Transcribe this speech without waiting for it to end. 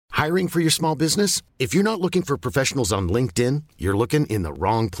Hiring for your small business? If you're not looking for professionals on LinkedIn, you're looking in the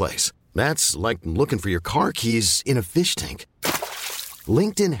wrong place. That's like looking for your car keys in a fish tank.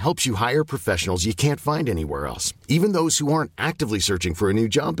 LinkedIn helps you hire professionals you can't find anywhere else, even those who aren't actively searching for a new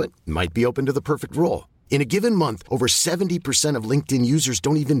job but might be open to the perfect role. In a given month, over 70% of LinkedIn users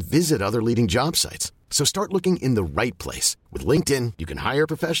don't even visit other leading job sites. So start looking in the right place. With LinkedIn, you can hire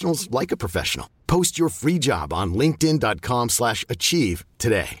professionals like a professional. Post your free job on linkedin.com/achieve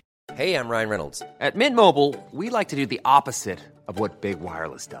today. Hey, I'm Ryan Reynolds. At Mint Mobile, we like to do the opposite of what Big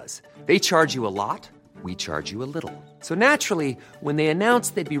Wireless does. They charge you a lot, we charge you a little. So naturally, when they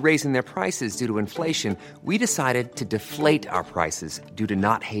announced they'd be raising their prices due to inflation, we decided to deflate our prices due to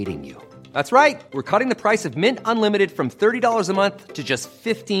not hating you. That's right. We're cutting the price of Mint Unlimited from $30 a month to just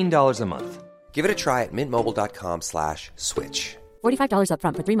 $15 a month. Give it a try at mintmobile.com/switch. $45 up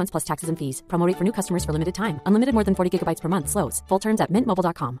front for 3 months plus taxes and fees. Promo rate for new customers for limited time. Unlimited more than 40 gigabytes per month. Slows full terms at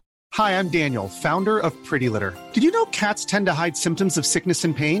mintmobile.com. Hi, I'm Daniel, founder of Pretty Litter. Did you know cats tend to hide symptoms of sickness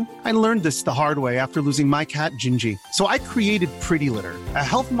and pain? I learned this the hard way after losing my cat, Gingy. So I created Pretty Litter, a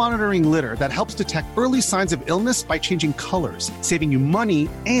health monitoring litter that helps detect early signs of illness by changing colors, saving you money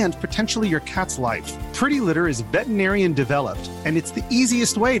and potentially your cat's life. Pretty Litter is veterinarian developed, and it's the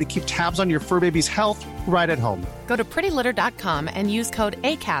easiest way to keep tabs on your fur baby's health right at home. Go to prettylitter.com and use code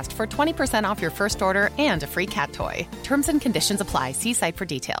ACAST for 20% off your first order and a free cat toy. Terms and conditions apply. See site for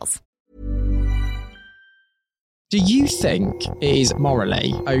details. Do you think it is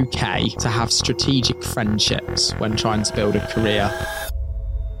morally okay to have strategic friendships when trying to build a career?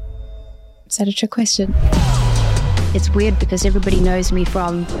 Is that a trick question? It's weird because everybody knows me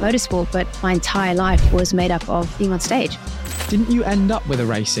from motorsport, but my entire life was made up of being on stage. Didn't you end up with a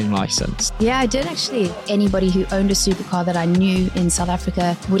racing license? Yeah, I did actually. Anybody who owned a supercar that I knew in South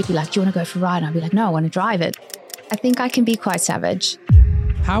Africa would be like, do you want to go for a ride? And I'd be like, no, I want to drive it. I think I can be quite savage.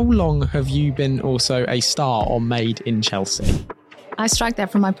 How long have you been also a star on Made in Chelsea? I strike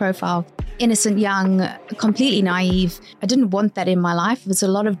that from my profile. Innocent, young, completely naive. I didn't want that in my life. It was a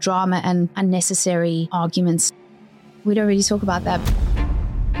lot of drama and unnecessary arguments. We don't really talk about that.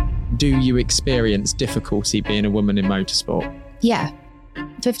 Do you experience difficulty being a woman in motorsport? Yeah.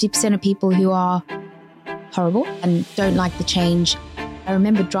 50% of people who are horrible and don't like the change. I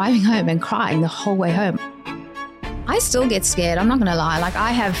remember driving home and crying the whole way home. I still get scared. I'm not going to lie. Like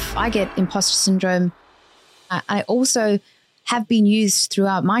I get imposter syndrome. I also have been used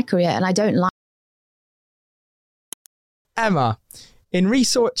throughout my career and I don't like. Emma, in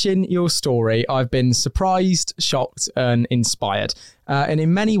researching your story, I've been surprised, shocked and inspired. And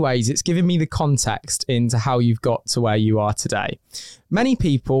in many ways, it's given me the context into how you've got to where you are today. Many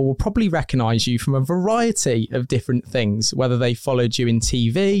people will probably recognise you from a variety of different things, whether they followed you in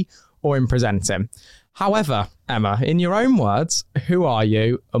TV or in presenting. However, Emma, in your own words, who are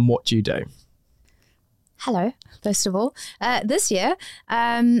you and what do you do? Hello, first of all. This year,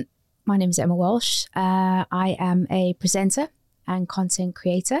 my name is Emma Walsh. I am a presenter and content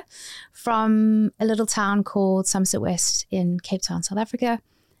creator from a little town called Somerset West in Cape Town, South Africa.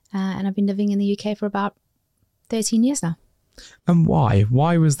 And I've been living in the UK for about 13 years now. And why?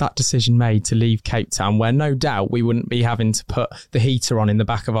 Why was that decision made to leave Cape Town, where no doubt we wouldn't be having to put the heater on in the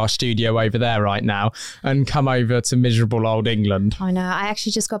back of our studio over there right now and come over to miserable old England? I know. I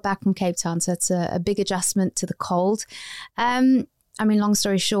actually just got back from Cape Town, so it's a big adjustment to the cold. Long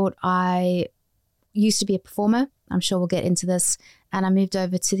story short, I used to be a performer. I'm sure we'll get into this. And I moved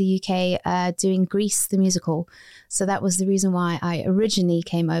over to the UK doing Grease, the musical. So that was the reason why I originally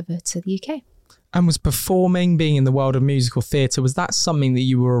came over to the UK. And was performing, being in the world of musical theatre, was that something that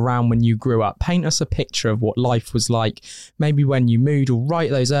you were around when you grew up? Paint us a picture of what life was like, maybe when you moved, or write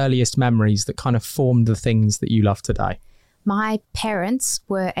those earliest memories that kind of formed the things that you love today. My parents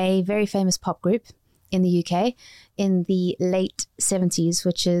were a very famous pop group in the UK in the late 70s,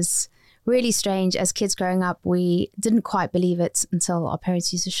 which is really strange. As kids growing up, we didn't quite believe it until our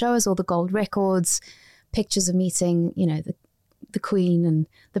parents used to show us all the gold records, pictures of meeting, the Queen and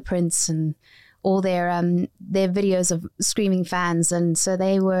the Prince and all their videos of screaming fans. And so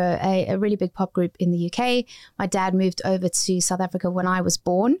they were a really big pop group in the UK. My dad moved over to South Africa when I was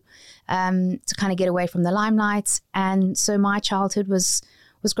born to kind of get away from the limelight. And so my childhood was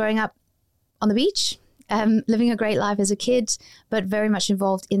growing up on the beach, living a great life as a kid, but very much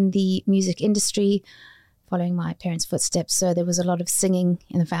involved in the music industry, following my parents' footsteps. So there was a lot of singing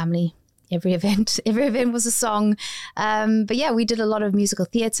in the family. Every event was a song. But yeah, we did a lot of musical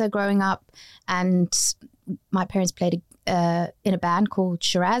theatre growing up, and my parents played in a band called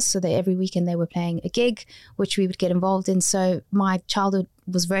Shiraz, so that every weekend they were playing a gig, which we would get involved in. So my childhood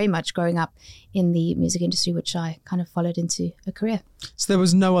was very much growing up in the music industry, which I kind of followed into a career. So there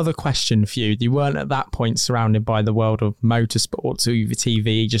was no other question for you. You weren't at that point surrounded by the world of motorsports or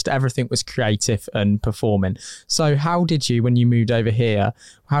TV, just everything was creative and performing. So how did you, when you moved over here,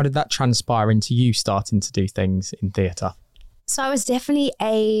 how did that transpire into you starting to do things in theatre? So I was definitely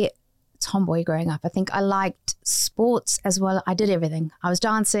a tomboy growing up. I think I liked sports as well. I did everything. I was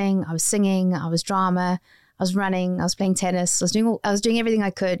dancing, I was singing, I was drama, I was running, I was playing tennis. I was doing everything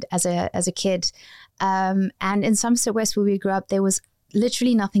I could as a kid. And in Somerset West, where we grew up, there was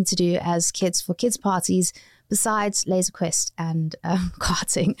literally nothing to do as kids for kids parties besides laser quest and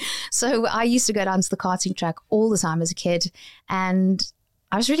karting. So I used to go down to the karting track all the time as a kid, and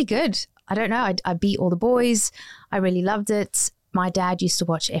I was really good. I don't know. I beat all the boys. I really loved it. My dad used to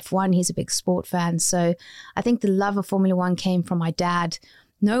watch F1. He's a big sport fan. So I think the love of Formula One came from my dad.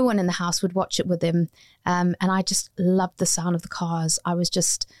 No one in the house would watch it with him. And I just loved the sound of the cars. I was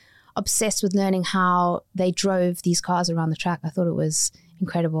just obsessed with learning how they drove these cars around the track. I thought it was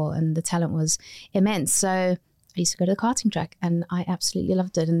incredible and the talent was immense. So I used to go to the karting track and I absolutely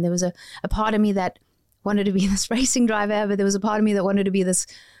loved it. And there was a part of me that wanted to be this racing driver, but there was a part of me that wanted to be this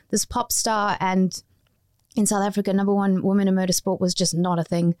pop star. And in South Africa, number one woman in motorsport was just not a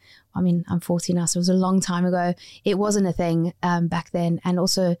thing. I mean, I'm 40 now, so it was a long time ago. It wasn't a thing back then. And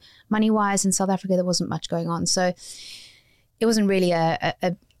also money-wise in South Africa, there wasn't much going on. So it wasn't really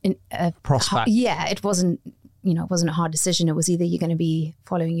a prospect. It wasn't, it wasn't a hard decision. It was either you're going to be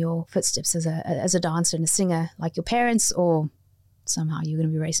following your footsteps as a dancer and a singer like your parents, or somehow you're going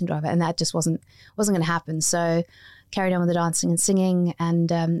to be a racing driver. And that just wasn't going to happen. So carried on with the dancing and singing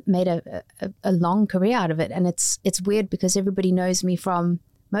and made a long career out of it. And it's weird because everybody knows me from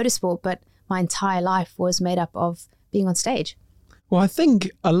motorsport, but my entire life was made up of being on stage. Well, I think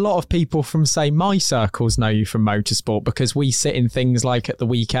a lot of people from, say, my circles know you from motorsport because we sit in things like at the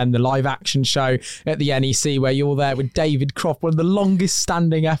weekend, the live action show at the NEC, where you're there with David Croft, one of the longest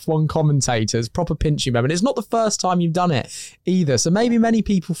standing F1 commentators, proper pinchy moment. It's not the first time you've done it either. So maybe many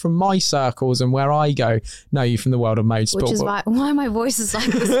people from my circles and where I go know you from the world of motorsport. Which is why my voice is like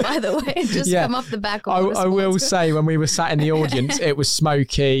this, by the way. Just come off the back of I will say, when we were sat in the audience, it was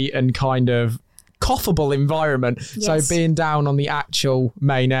smoky and kind of coughable environment. Yes. So being down on the actual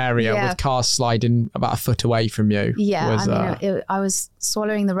main area with cars sliding about a foot away from you. Yeah, I was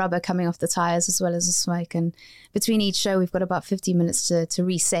swallowing the rubber coming off the tyres as well as the smoke. And between each show, we've got about 50 minutes to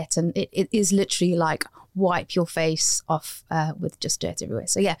reset. And it is literally like wipe your face off with just dirt everywhere.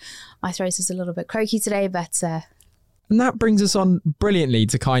 So yeah, my throat is a little bit croaky today, but... And that brings us on brilliantly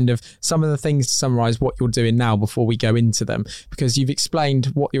to kind of some of the things to summarise what you're doing now before we go into them, because you've explained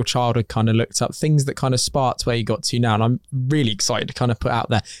what your childhood kind of looked up, things that kind of sparked where you got to now. And I'm really excited to kind of put out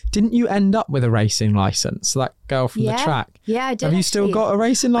there. Didn't you end up with a racing licence? That girl from the track. Yeah, I did. Have you still got a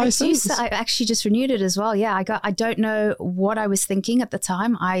racing licence? I actually just renewed it as well. Yeah, I don't know what I was thinking at the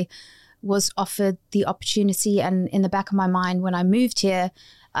time. I was offered the opportunity, and in the back of my mind when I moved here,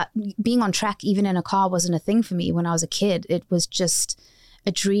 being on track, even in a car, wasn't a thing for me when I was a kid. It was just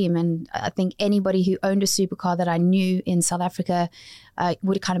a dream. And I think anybody who owned a supercar that I knew in South Africa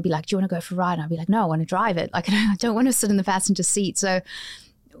would kind of be like, do you want to go for a ride? And I'd be like, no, I want to drive it. Like, I don't want to sit in the passenger seat. So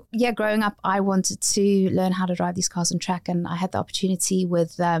yeah, growing up, I wanted to learn how to drive these cars on track. And I had the opportunity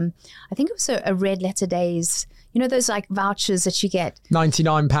with, I think it was a Red Letter Days, those like vouchers that you get.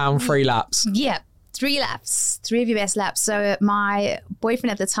 £99 free laps. Yeah. 3 laps, 3 of your best laps. So my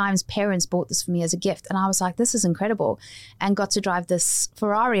boyfriend at the time's parents bought this for me as a gift. And I was like, this is incredible. And got to drive this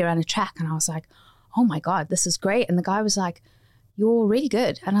Ferrari around a track. And I was like, oh my God, this is great. And the guy was like, you're really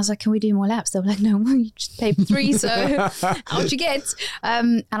good. And I was like, can we do more laps? They were like, no, well, you just paid for 3. So how'd you get?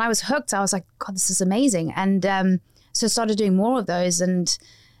 And I was hooked. I was like, God, this is amazing. And so I started doing more of those. And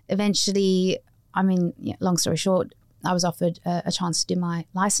eventually, long story short, I was offered a chance to do my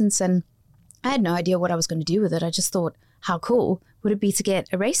license, and I had no idea what I was going to do with it. I just thought, how cool would it be to get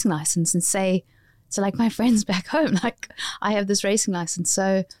a racing license and say to like my friends back home, like, I have this racing license.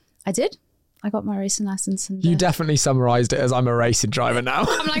 So I did. I got my racing license. And you definitely summarised it as I'm a racing driver now.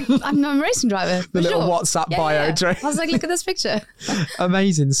 I'm like, I'm a racing driver. The little WhatsApp bio. Yeah. I was like, look at this picture.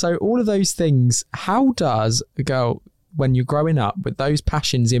 Amazing. So all of those things, how does a girl, when you're growing up with those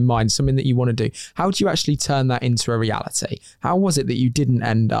passions in mind, something that you want to do, how do you actually turn that into a reality? How was it that you didn't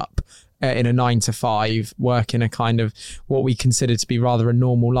end up in a 9-to-5, work in a kind of what we consider to be rather a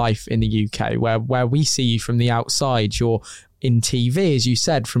normal life in the UK, where we see you from the outside? You're in TV, as you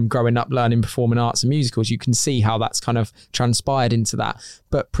said, from growing up learning performing arts and musicals. You can see how that's kind of transpired into that.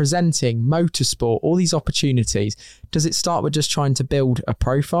 But presenting, motorsport, all these opportunities, does it start with just trying to build a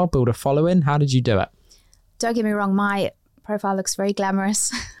profile, build a following? How did you do it? Don't get me wrong, my profile looks very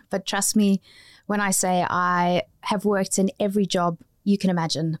glamorous, but trust me when I say I have worked in every job you can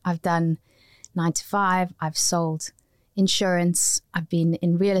imagine. I've done 9 to 5, I've sold insurance, I've been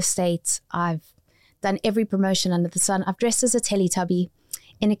in real estate, I've done every promotion under the sun. I've dressed as a Teletubby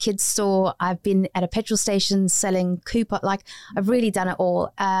in a kid's store. I've been at a petrol station selling coupon. Like, I've really done it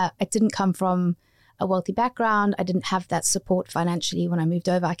all. I didn't come from a wealthy background. I didn't have that support financially when I moved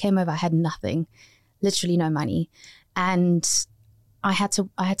over. I came over, I had nothing, literally no money. And I had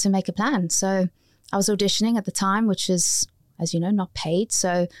to make a plan. So I was auditioning at the time, which is, as you know, not paid.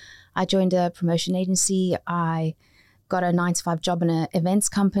 So I joined a promotion agency. I got a 9 to 5 job in an events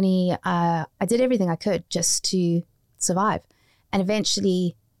company. I did everything I could just to survive. And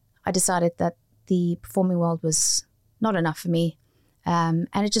eventually I decided that the performing world was not enough for me. And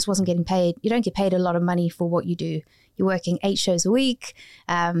it just wasn't getting paid. You don't get paid a lot of money for what you do. You're working 8 shows a week.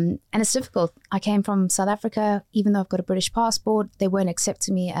 And it's difficult. I came from South Africa. Even though I've got a British passport, they weren't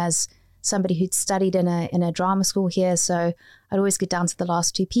accepting me as somebody who'd studied in a drama school here. So I'd always get down to the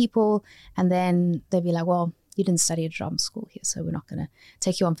last 2 people. And then they'd be like, well, you didn't study at a drama school here, so we're not going to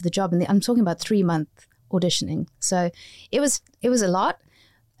take you on for the job. And I'm talking about 3-month auditioning. So it was a lot.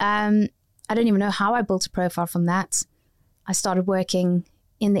 I don't even know how I built a profile from that. I started working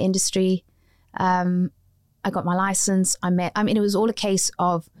in the industry. I got my license. It was all a case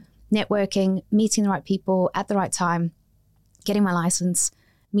of networking, meeting the right people at the right time, getting my license,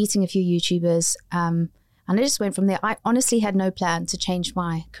 meeting a few YouTubers. And I just went from there. I honestly had no plan to change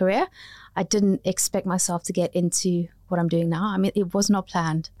my career. I didn't expect myself to get into what I'm doing now. I mean, it was not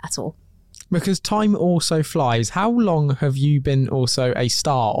planned at all. Because time also flies. How long have you been also a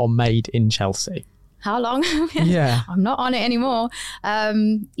star on Made in Chelsea? How long? Yeah. I'm not on it anymore.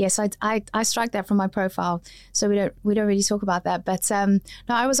 Yes, I strike that from my profile. So we don't really talk about that. But no,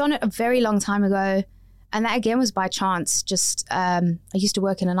 I was on it a very long time ago. And that again was by chance. Just I used to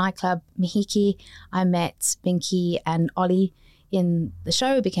work in a nightclub, Mahiki. I met Binky and Ollie in the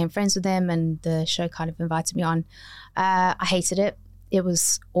show, became friends with them, and the show kind of invited me on. I hated it. It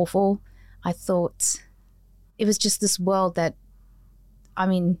was awful. I thought it was just this world that, I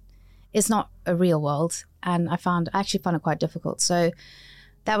mean, it's not a real world. And I actually found it quite difficult. So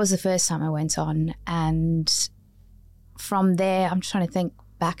that was the first time I went on. And from there, I'm trying to think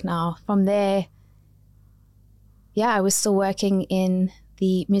back now. From there, yeah, I was still working in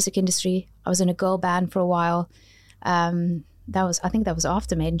the music industry. I was in a girl band for a while. I think that was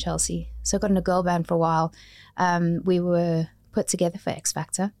after Made in Chelsea. So I got in a girl band for a while. We were put together for X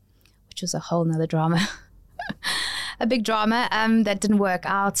Factor, which was a whole nother drama. A big drama that didn't work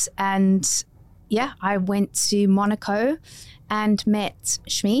out. And yeah, I went to Monaco and met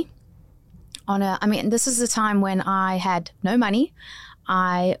Shmi this is the time when I had no money.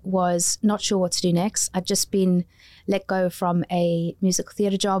 I was not sure what to do next. I'd just been let go from a musical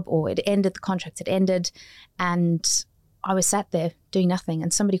theatre job, or it ended, the contract had ended, and I was sat there doing nothing.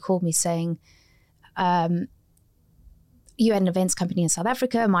 And somebody called me saying, you had an events company in South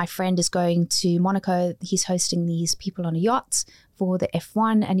Africa. My friend is going to Monaco. He's hosting these people on a yacht for the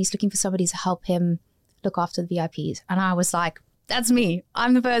F1, and he's looking for somebody to help him look after the VIPs. And I was like, that's me.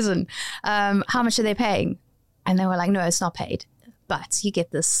 I'm the person. How much are they paying? And they were like, no, it's not paid. But you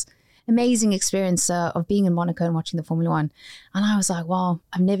get this amazing experience of being in Monaco and watching the Formula One. And I was like, wow,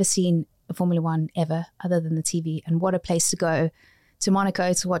 I've never seen a Formula One ever other than the TV. And what a place to go to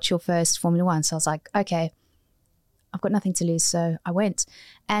Monaco to watch your first Formula One. So I was like, okay, I've got nothing to lose. So I went.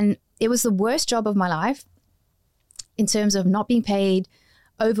 And it was the worst job of my life in terms of not being paid,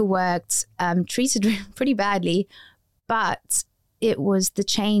 overworked, treated pretty badly. But it was the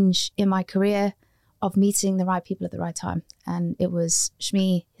change in my career of meeting the right people at the right time. And it was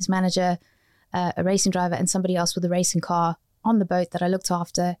Shmi, his manager, a racing driver, and somebody else with a racing car on the boat that I looked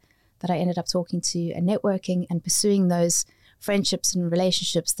after, that I ended up talking to and networking and pursuing those friendships and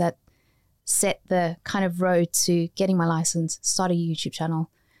relationships that set the kind of road to getting my license, start a YouTube channel,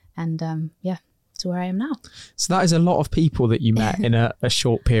 and to where I am now. So that is a lot of people that you met in a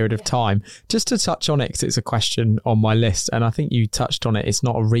short period of time. Just to touch on it, because it's a question on my list, and I think you touched on it, it's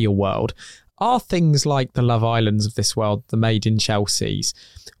not a real world. Are things like the Love Islands of this world, the Made in Chelseas,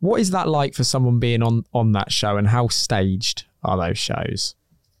 what is that like for someone being on that show, and how staged are those shows?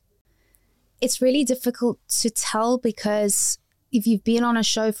 It's really difficult to tell, because if you've been on a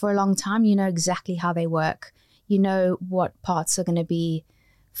show for a long time, you know exactly how they work. You know what parts are going to be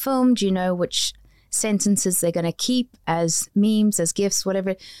filmed. You know which sentences they're going to keep as memes, as GIFs,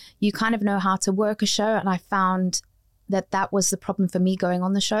 whatever. You kind of know how to work a show. And I found that was the problem for me going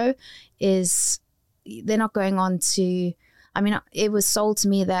on the show, is they're not going on to, it was sold to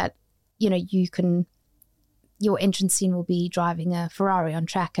me that, you can your entrance scene will be driving a Ferrari on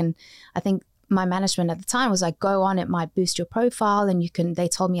track. And I think my management at the time was like, go on, it might boost your profile, and they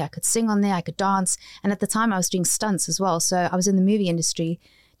told me I could sing on there, I could dance. And at the time I was doing stunts as well. So I was in the movie industry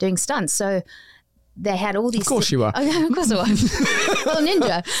doing stunts. So they had all these... Of course you were. Oh, yeah, of course I was. Little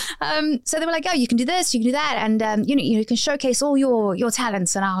ninja. So they were like, oh, you can do this, you can do that. And, you can showcase all your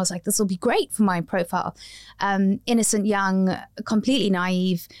talents. And I was like, this will be great for my profile. Innocent, young, completely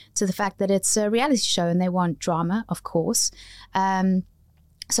naive to the fact that it's a reality show and they want drama, of course.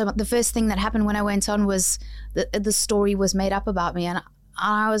 So the first thing that happened when I went on was the story was made up about me. And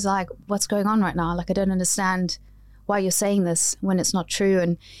I was like, what's going on right now? Like, I don't understand why you're saying this when it's not true.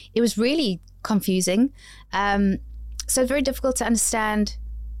 And it was really confusing. So it's very difficult to understand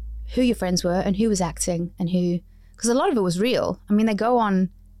who your friends were and who was acting and who, because a lot of it was real. I mean, they go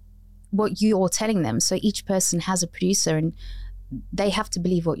on what you're telling them. So each person has a producer and they have to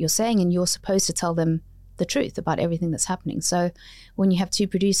believe what you're saying, and you're supposed to tell them the truth about everything that's happening. So when you have two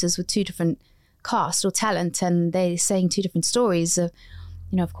producers with two different cast or talent and they're saying two different stories,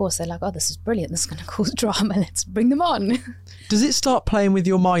 of course they're like, oh, this is brilliant, this is going to cause drama, let's bring them on. Does it start playing with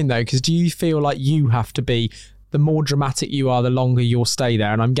your mind though? Because do you feel like you have to be, the more dramatic you are, the longer you'll stay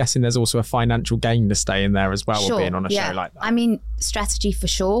there? And I'm guessing there's also a financial gain to staying there as well, sure, or being on a show like that. I mean, strategy for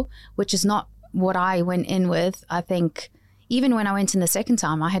sure, which is not what I went in with. I think even when I went in the second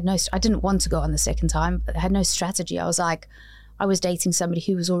time, I didn't want to go on the second time, but I had no strategy. I was dating somebody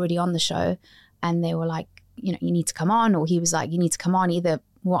who was already on the show, and they were like, you need to come on, or he was like, you need to come on, either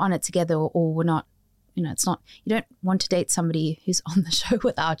we're on it together or we're not. It's not, you don't want to date somebody who's on the show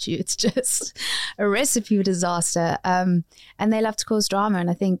without you. It's just a recipe for disaster. And they love to cause drama. And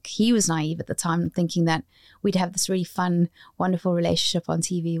I think he was naive at the time, thinking that we'd have this really fun, wonderful relationship on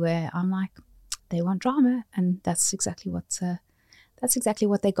TV, where I'm like, they want drama, and that's exactly what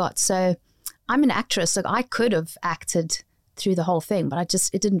they got. So I'm an actress, so I could have acted through the whole thing, but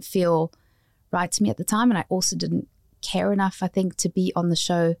it didn't feel right to me at the time, and I also didn't care enough, I think, to be on the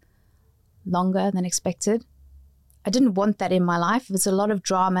show longer than expected. I didn't want that in my life. It was a lot of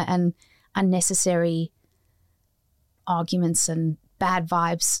drama and unnecessary arguments and bad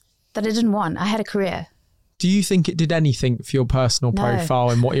vibes that I didn't want. I had a career. Do you think it did anything for your personal profile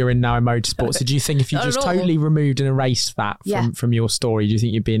and what you're in now in motorsports? So do you think if you just totally removed and erased that from your story, do you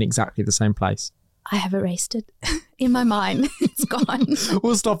think you'd be in exactly the same place? I have erased it in my mind. It's gone.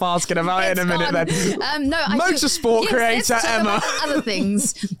 We'll stop asking about it in a minute then. Motorsport creator Emma. Other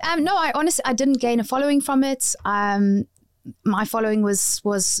things. No, I didn't gain a following from it. My following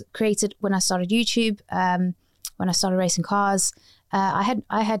was created when I started YouTube, when I started racing cars. I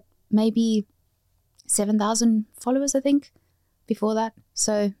had maybe 7,000 followers, I think, before that.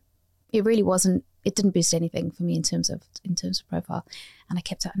 So it really didn't boost anything for me in terms of profile. And I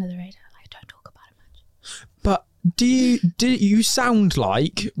kept it under the radar. Like, I don't talk about it much. But do you sound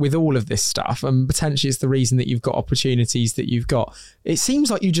like, with all of this stuff, and potentially it's the reason that you've got opportunities that you've got, it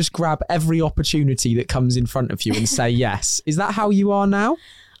seems like you just grab every opportunity that comes in front of you and say yes. Is that how you are now?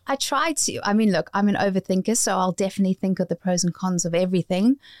 I try to. I mean, look, I'm an overthinker, so I'll definitely think of the pros and cons of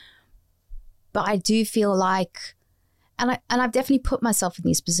everything. But I do feel like, and I've definitely put myself in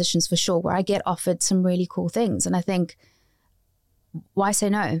these positions for sure, where I get offered some really cool things. And I think, why say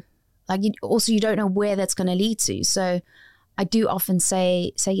no? Like, you don't know where that's going to lead to. So I do often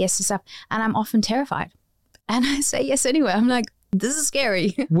say yes to stuff, and I'm often terrified. And I say yes anyway. I'm like, this is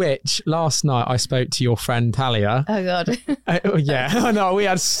scary. Which, last night I spoke to your friend Talia. Oh God. Yeah, I know, we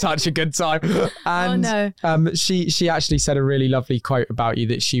had such a good time. And she actually said a really lovely quote about you,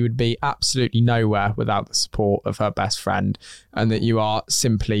 that she would be absolutely nowhere without the support of her best friend, and that you are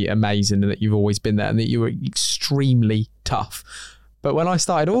simply amazing, and that you've always been there, and that you were extremely tough. But when I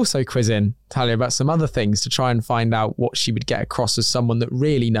started also quizzing Talia about some other things to try and find out what she would get across as someone that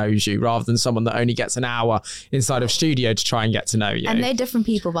really knows you, rather than someone that only gets an hour inside of studio to try and get to know you. And they're different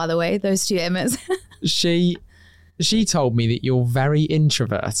people, by the way, those two Emmas. She told me that you're very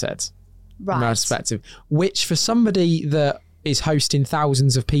introverted, right, from her perspective, which for somebody that is hosting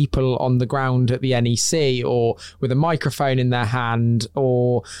thousands of people on the ground at the NEC, or with a microphone in their hand,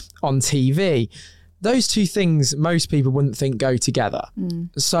 or on TV, those two things most people wouldn't think go together.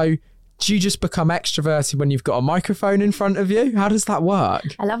 So do you just become extroverted when you've got a microphone in front of you? How does that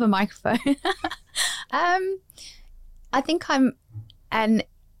work? I love a microphone. I think I'm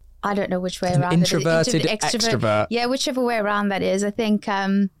I don't know which way around. Introverted extrovert. Yeah, whichever way around that is. I think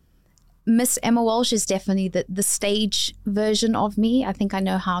Miss Emma Walsh is definitely the stage version of me. I think I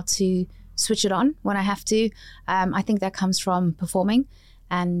know how to switch it on when I have to. I think that comes from performing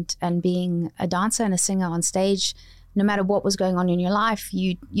and being a dancer and a singer on stage. No matter what was going on in your life,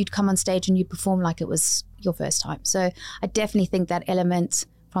 you'd come on stage and you'd perform like it was, your first time. So I definitely think that element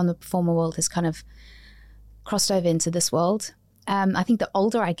from the performer world has kind of crossed over into this world. I think the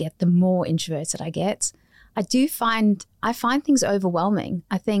older I get, the more introverted I get. I find things overwhelming.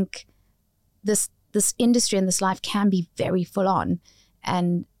 I think this industry and this life can be very full on.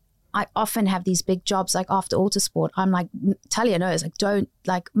 And I often have these big jobs, like after Autosport, I'm like, Talia knows,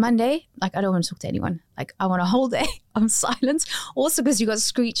 like Monday, like I don't want to talk to anyone. Like I want a whole day of silence. Also because you got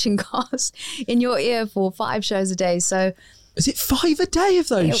screeching cars in your ear for 5 shows a day. So is it 5 a day of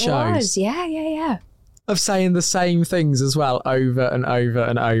those shows? It was, yeah. Of saying the same things as well, over and over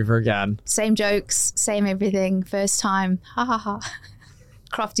and over again. Same jokes, same everything. First time, ha ha ha.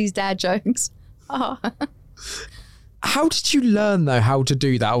 Crofty's dad jokes. How did you learn, though, how to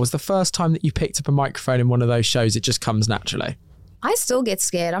do that? Or was the first time that you picked up a microphone in one of those shows, it just comes naturally? I still get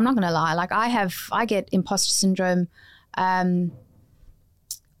scared. I'm not going to lie. Like I get imposter syndrome all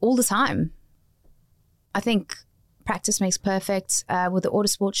the time. I think practice makes perfect. With the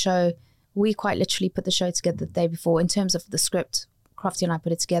Autosport show, we quite literally put the show together the day before. In terms of the script, Crofty and I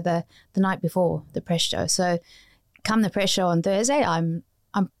put it together the night before the press show. So come the press show on Thursday, I'm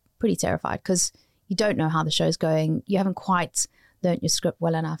pretty terrified because you don't know how the show's going. You haven't quite learnt your script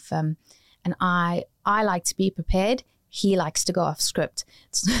well enough. And I like to be prepared. He likes to go off script.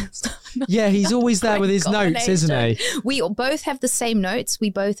 Yeah, he's always there with his notes, isn't he? We both have the same notes. We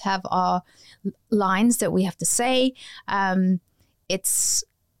both have our lines that we have to say. It's,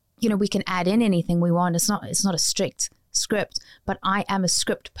 we can add in anything we want. It's not a strict script, but I am a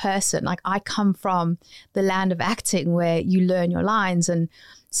script person. Like I come from the land of acting where you learn your lines. And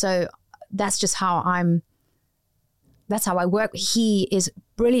so that's just that's how I work. He is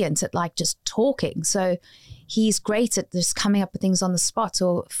brilliant at like just talking. So he's great at just coming up with things on the spot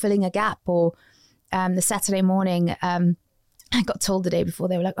or filling a gap. Or the Saturday morning, I got told the day before,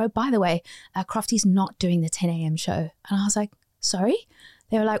 they were like, oh, by the way, Crofty's not doing the 10 a.m. show. And I was like, sorry?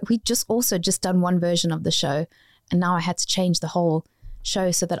 They were like, we just done one version of the show. And now I had to change the whole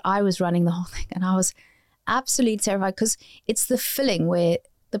show so that I was running the whole thing. And I was absolutely terrified because it's the filling where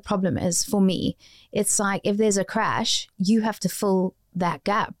the problem is for me. It's like if there's a crash, you have to fill that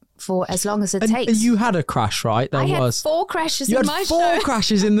gap for as long as it takes. And you had a crash, right? I had 4 crashes in my show. You had 4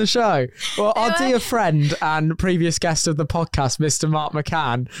 crashes in the show. Well, our dear friend and previous guest of the podcast, Mr. Mark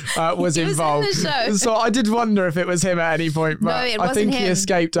McCann, was involved. In the show. So I did wonder if it was him at any point, but no, it wasn't I think him. he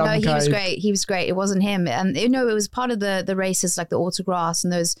escaped unscathed. No, he was great. It wasn't him. And it was part of the races, like the autographs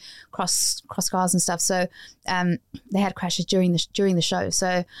and those cross cars and stuff. So they had crashes during the show.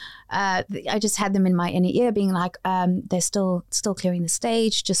 So I just had them in my inner ear being like, they're still clearing the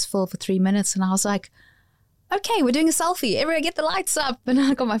stage, just full for 3 minutes. And I was like, okay, we're doing a selfie. Everyone get the lights up. And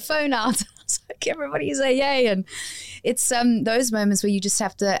I got my phone out. I was like, everybody say yay. And it's those moments where you just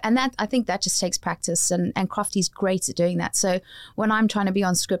have to, and that I think that just takes practice. And Crofty's great at doing that. So when I'm trying to be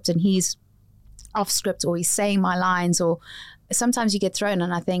on script and he's off script or he's saying my lines, or sometimes you get thrown.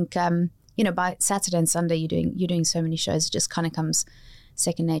 And I think, by Saturday and Sunday, you're doing so many shows, it just kind of comes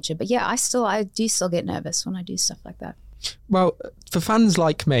second nature. But yeah, I do still get nervous when I do stuff like that. Well, for fans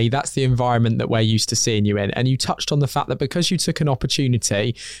like me, that's the environment that we're used to seeing you in. And you touched on the fact that because you took an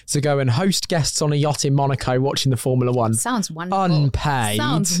opportunity to go and host guests on a yacht in Monaco watching the Formula One. Sounds wonderful. Unpaid.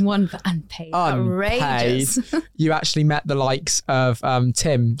 Sounds wonderful. Unpaid. Outrageous. You actually met the likes of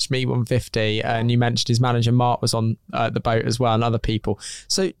Tim, Schmee 150, and you mentioned his manager Mark was on the boat as well, and other people.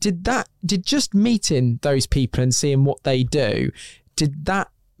 So did just meeting those people and seeing what they do, did that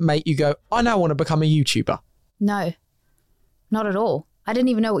make you go, I now want to become a YouTuber? No. Not at all. I didn't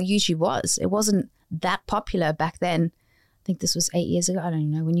even know what YouTube was. It wasn't that popular back then. I think this was 8 years ago. I don't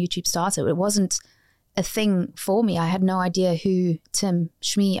even know when YouTube started. It wasn't a thing for me. I had no idea who Tim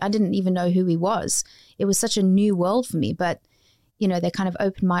Schmee, I didn't even know who he was. It was such a new world for me. But, they kind of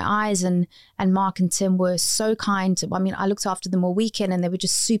opened my eyes, and Mark and Tim were so kind. I looked after them all weekend and they were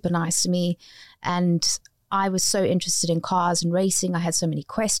just super nice to me. And I was so interested in cars and racing. I had so many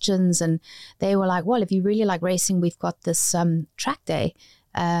questions, and they were like, well, if you really like racing, we've got this track day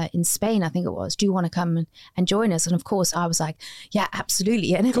in Spain, I think it was. Do you want to come and join us? And of course, I was like, yeah,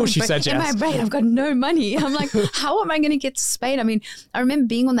 absolutely. And of course you said yes. In my brain, I've got no money. I'm like, how am I going to get to Spain? I remember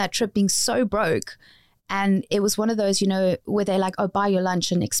being on that trip being so broke. And it was one of those, where they're like, oh, buy your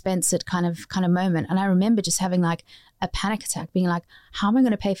lunch and expense it kind of moment. And I remember just having like a panic attack, being like, how am I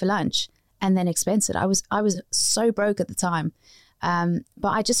going to pay for lunch and then expense it? I was so broke at the time. But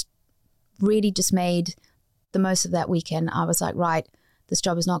I just really just made the most of that weekend. I was like, right, this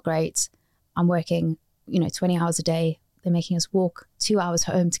job is not great. I'm working, 20 hours a day. They're making us walk 2 hours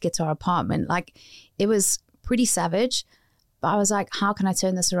home to get to our apartment. Like, it was pretty savage. But I was like, how can I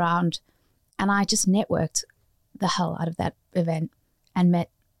turn this around And I just networked the hell out of that event and met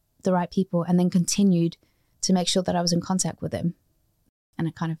the right people, and then continued to make sure that I was in contact with them. And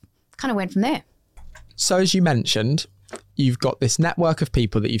it kind of went from there. So as you mentioned, you've got this network of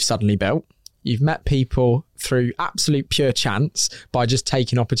people that you've suddenly built. You've met people through absolute pure chance by just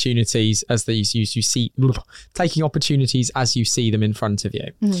taking opportunities as taking opportunities as you see them in front of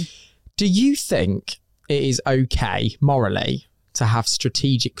you. Mm-hmm. Do you think it is okay morally to have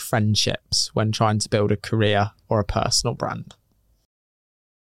strategic friendships when trying to build a career or a personal brand?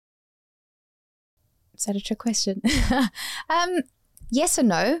 Is that a trick question? Yes and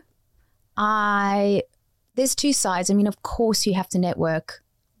no. There's two sides. I mean, of course, you have to network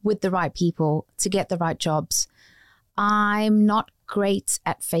with the right people to get the right jobs. I'm not great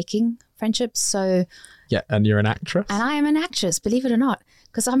at faking friendships. So yeah, and you're an actress? And I am an actress, believe it or not,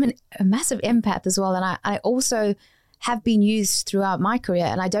 because I'm a massive empath as well. And I also have been used throughout my career,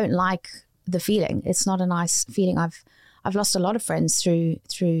 and I don't like the feeling. It's not a nice feeling. I've lost a lot of friends through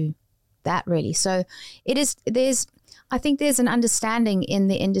that, really. So I think there's an understanding in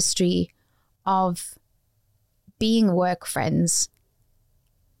the industry of being work friends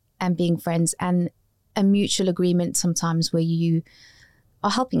and being friends, and a mutual agreement sometimes where you are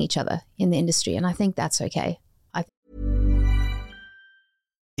helping each other in the industry. And I think that's okay.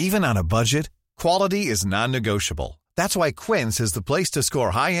 Even on a budget, quality is non-negotiable. That's why Quince is the place to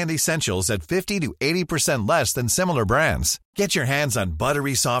score high-end essentials at 50 to 80% less than similar brands. Get your hands on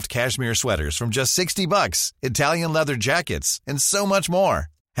buttery soft cashmere sweaters from just $60, Italian leather jackets, and so much more.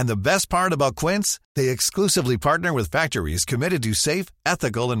 And the best part about Quince, they exclusively partner with factories committed to safe,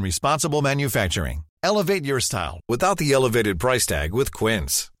 ethical, and responsible manufacturing. Elevate your style without the elevated price tag with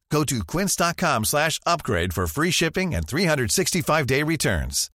Quince. Go to quince.com/upgrade for free shipping and 365-day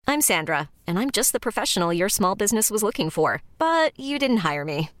returns. I'm Sandra, and I'm just the professional your small business was looking for. But you didn't hire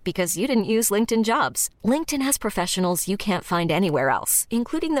me because you didn't use LinkedIn Jobs. LinkedIn has professionals you can't find anywhere else,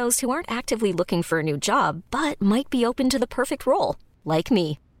 including those who aren't actively looking for a new job, but might be open to the perfect role, like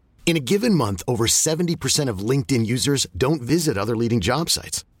me. In a given month, over 70% of LinkedIn users don't visit other leading job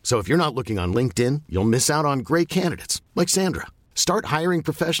sites. So if you're not looking on LinkedIn, you'll miss out on great candidates like Sandra. Start hiring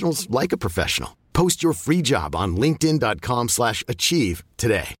professionals like a professional. Post your free job on linkedin.com/achieve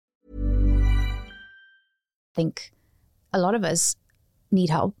today. I think a lot of us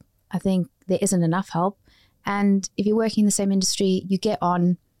need help. I think there isn't enough help. And if you're working in the same industry, you get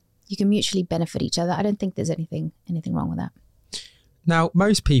on, you can mutually benefit each other. I don't think there's anything wrong with that. Now,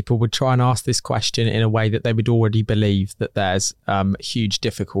 most people would try and ask this question in a way that they would already believe that there's huge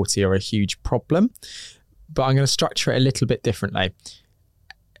difficulty or a huge problem. But I'm going to structure it a little bit differently.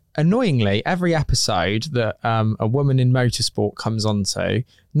 Annoyingly, every episode that a woman in motorsport comes onto,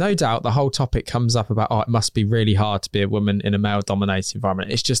 no doubt the whole topic comes up about, it must be really hard to be a woman in a male-dominated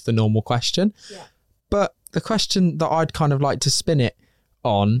environment. It's just the normal question. Yeah. But the question that I'd kind of like to spin it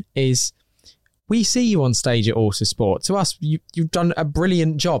on is, we see you on stage at Autosport. To us, you've done a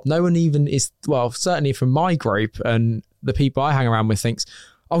brilliant job. No one even is, well, certainly from my group and the people I hang around with thinks,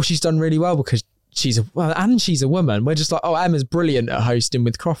 she's done really well because she's a woman. We're just like, Emma's brilliant at hosting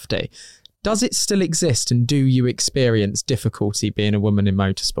with Crofty. Does it still exist, and do you experience difficulty being a woman in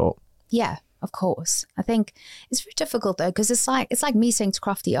motorsport? Yeah, of course. I think it's very difficult though, because it's like me saying to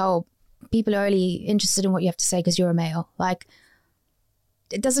Crofty, people are only interested in what you have to say because you're a male. Like,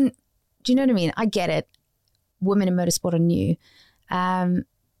 it doesn't. Do you know what I mean? I get it. Women in motorsport are new.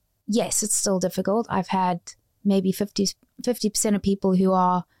 Yes, it's still difficult. I've had maybe 50% of people who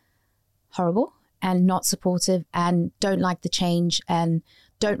are horrible and not supportive and don't like the change and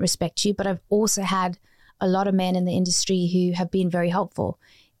don't respect you. But I've also had a lot of men in the industry who have been very helpful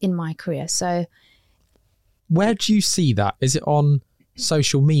in my career. So where do you see that? Is it on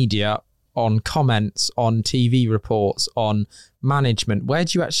social media, on comments, on TV reports, on management? Where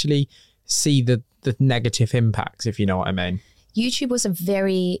do you actually see the negative impacts, if you know what I mean? YouTube was a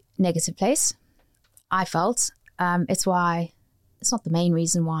very negative place, I felt. It's not the main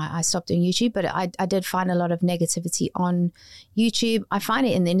reason why I stopped doing YouTube, but I did find a lot of negativity on YouTube. I find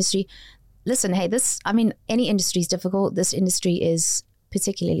it in the industry. Listen, hey, any industry is difficult. This industry is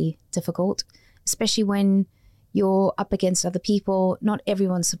particularly difficult, especially when you're up against other people. Not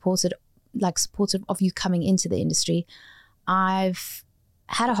everyone's supportive of you coming into the industry. I've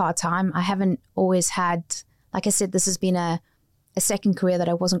had a hard time. I haven't always had, like I said, this has been a second career that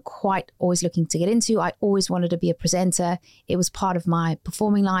I wasn't quite always looking to get into. I always wanted to be a presenter. It was part of my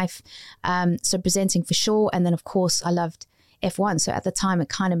performing life. So presenting for sure. And then of course I loved F1. So at the time it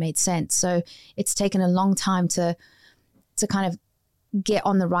kind of made sense. So it's taken a long time to kind of get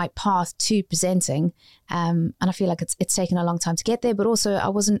on the right path to presenting. And I feel like it's taken a long time to get there, but also I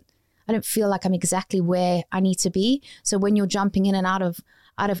I don't feel like I'm exactly where I need to be. So when you're jumping in and out of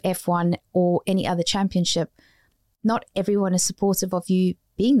F1 or any other championship, not everyone is supportive of you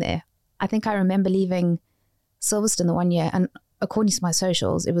being there. I think I remember leaving Silverstone the one year, and according to my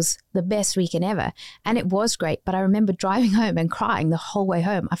socials, it was the best weekend ever. And it was great. But I remember driving home and crying the whole way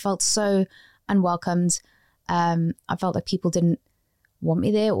home. I felt so unwelcomed. I felt like people didn't want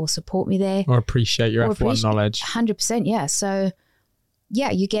me there or support me there. Or appreciate your F1 knowledge. 100%, yeah. So,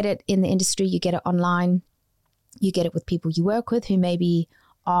 yeah, you get it in the industry. You get it online. You get it with people you work with who maybe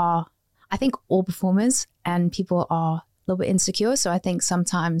are, I think, all performers, and people are a little bit insecure. So I think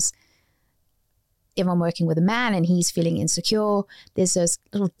sometimes if I'm working with a man and he's feeling insecure, there's those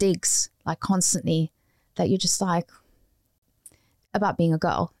little digs like constantly that you're just like about being a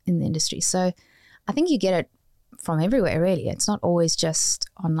girl in the industry. So I think you get it from everywhere, really. It's not always just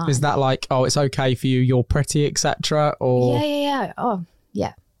online. Is that like, oh, it's okay for you, you're pretty, etc.? Or Yeah. Oh,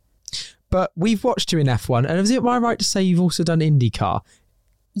 yeah. But we've watched you in F1, and am I right to say you've also done IndyCar?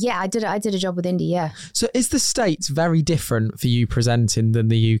 Yeah, I did a job with Indy, yeah. So is the States very different for you presenting than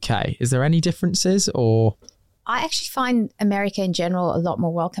the UK? Is there any differences, or? I actually find America in general a lot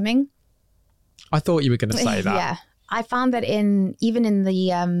more welcoming. I thought you were going to say that. Yeah. I found that even in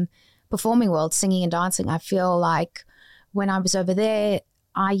the performing world, singing and dancing, I feel like when I was over there,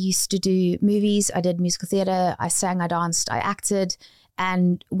 I used to do movies, I did musical theatre, I sang, I danced, I acted.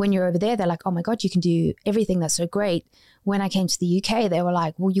 And when you're over there, they're like, oh my God, you can do everything. That's so great. When I came to the UK, they were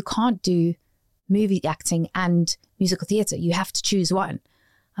like, well, you can't do movie acting and musical theatre. You have to choose one.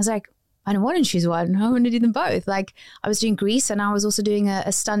 I was like, I don't want to choose one. I want to do them both. Like, I was doing Grease, and I was also doing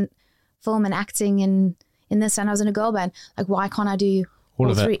a stunt film and acting in this, and I was in a girl band. Like, why can't I do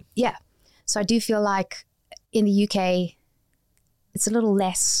all three? It. Yeah. So I do feel like in the UK, it's a little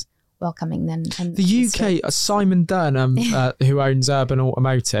less welcoming than the UK. Simon Dunn, who owns Urban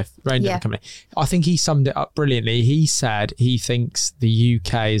Automotive, company, I think he summed it up brilliantly. He said he thinks the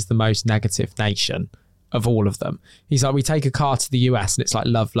UK is the most negative nation of all of them. He's like, we take a car to the US and it's like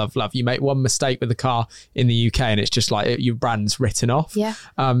love, love, love. You make one mistake with the car in the UK and it's just like your brand's written off. Yeah.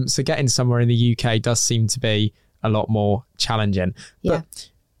 So getting somewhere in the UK does seem to be a lot more challenging. Yeah.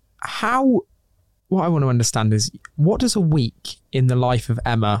 But what I want to understand is, what does a week in the life of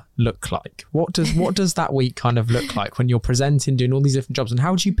Emma look like? What does that week kind of look like when you're presenting, doing all these different jobs, and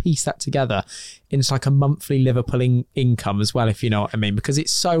how do you piece that together into like a monthly Liverpool income as well, if you know what I mean? Because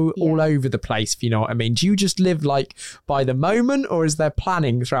it's so all over the place, if you know what I mean. Do you just live like by the moment, or is there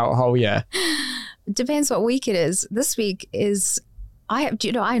planning throughout a whole year? It depends what week it is. This week is, I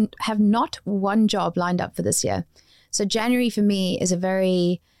have not one job lined up for this year. So January for me is a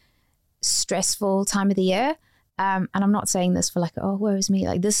very stressful time of the year, and I'm not saying this for like, oh, woe is me.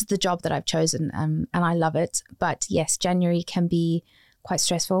 Like, this is the job that I've chosen, and I love it. But yes, January can be quite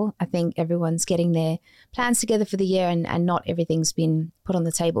stressful. I think everyone's getting their plans together for the year, and not everything's been put on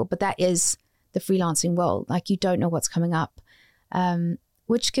the table. But that is the freelancing world. Like, you don't know what's coming up,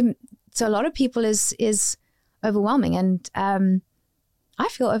 which can, to a lot of people, is overwhelming. And I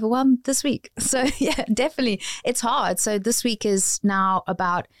feel overwhelmed this week. So yeah, definitely it's hard. So this week is now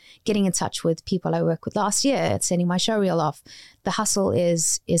about getting in touch with people I worked with last year, sending my show reel off. The hustle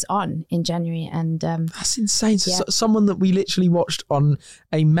is on in January. And that's insane. So someone that we literally watched on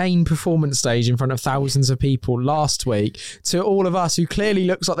a main performance stage in front of thousands of people last week, to all of us who clearly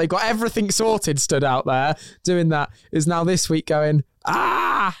looks like they got everything sorted, stood out there doing that, is now this week going,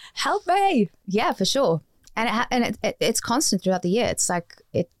 help me. Yeah, for sure. And it's constant throughout the year. It's like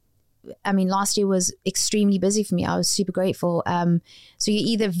last year was extremely busy for me. I was super grateful. So you're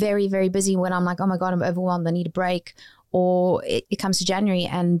either very, very busy when I'm like, oh my God, I'm overwhelmed, I need a break, or it comes to January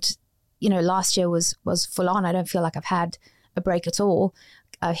and, last year was full on. I don't feel like I've had a break at all.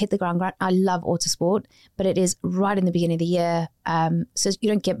 I hit the ground. I love autosport, but it is right in the beginning of the year. So you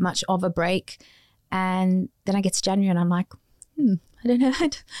don't get much of a break. And then I get to January and I'm like, I don't know.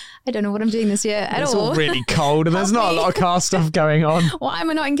 I don't know what I'm doing this year at all. It's all really cold and there's not a lot of car stuff going on. Why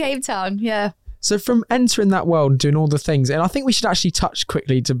am I not in Cape Town? Yeah. So from entering that world and doing all the things, and I think we should actually touch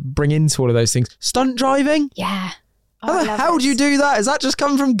quickly to bring into all of those things. Stunt driving? Yeah. How the hell do you do that? Has that just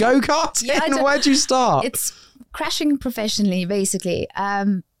come from go-karting? Yeah, where'd you start? It's crashing professionally, basically.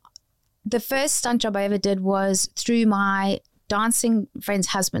 The first stunt job I ever did was through my dancing friend's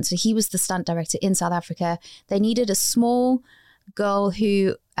husband. So he was the stunt director in South Africa. They needed a small girl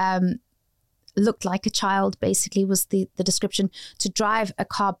who looked like a child, basically was the description, to drive a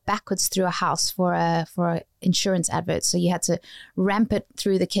car backwards through a house for a insurance advert. So you had to ramp it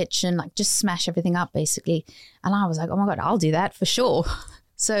through the kitchen, like just smash everything up basically. And I was like, oh my God, I'll do that for sure.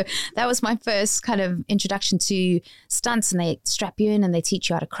 So that was my first kind of introduction to stunts, and they strap you in and they teach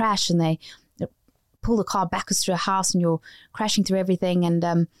you how to crash, and they pull the car backwards through a house and you're crashing through everything. And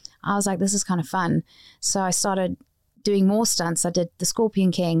I was like, this is kind of fun. So I started doing more stunts. I did The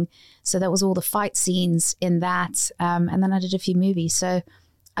Scorpion King. So that was all the fight scenes in that. And then I did a few movies. So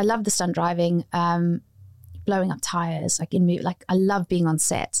I love the stunt driving, blowing up tires, I love being on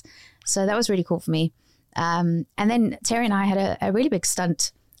set. So that was really cool for me. And then Terry and I had a really big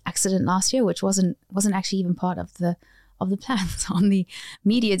stunt accident last year, which wasn't actually even part of the plans. On the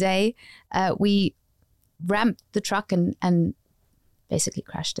media day, we ramped the truck and basically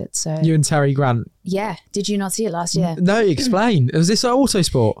crashed it. So you and Terry Grant. Yeah. Did you not see it last year? No, explain. Was this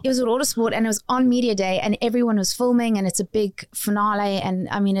Autosport? It was at Autosport, and it was on media day, and everyone was filming, and it's a big finale. And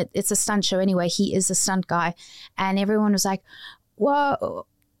I mean, it's a stunt show anyway. He is a stunt guy, and everyone was like, whoa.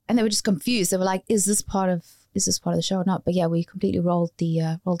 And they were just confused. They were like, is this part of the show or not? But yeah, we completely rolled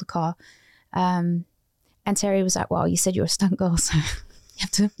the car. And Terry was like, well, you said you're a stunt girl, so you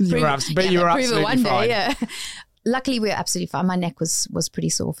have to prove, you were absolutely one fine. day. Yeah. Luckily, we were absolutely fine. My neck was pretty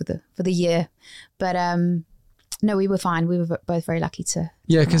sore for the year, but no, we were fine. We were both very lucky to.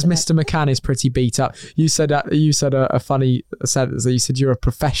 Yeah, because Mr. McCann is pretty beat up. You said a funny sentence. You said you're a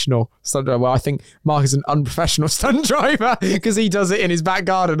professional stunt driver. Well, I think Mark is an unprofessional stunt driver because he does it in his back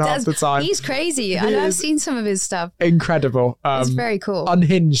garden half the time. He's crazy. I've seen some of his stuff. Incredible. It's very cool.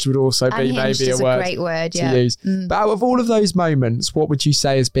 Unhinged would also be maybe a word. Great word. To use. But out of all of those moments, what would you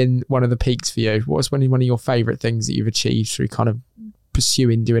say has been one of the peaks for you? What's one of your favourite things that you've achieved through kind of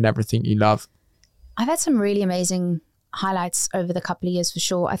doing everything you love? I've had some really amazing highlights over the couple of years for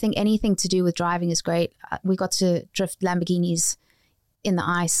sure. I think anything to do with driving is great. We got to drift Lamborghinis in the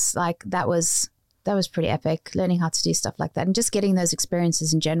ice. Like that was pretty epic, learning how to do stuff like that. And just getting those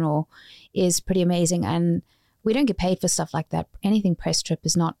experiences in general is pretty amazing. And we don't get paid for stuff like that. Anything press trip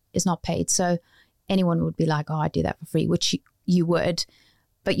is not paid. So anyone would be like, oh, I do that for free, which you would,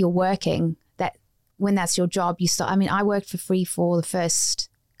 but you're working. That when that's your job, you start. I mean, I worked for free for the first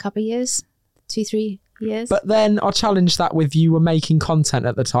couple of years. 2-3 years. But then I'll challenge that with you were making content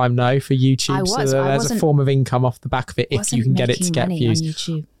at the time, no, for YouTube. I was. So there's a form of income off the back of it if you can get it to get views. On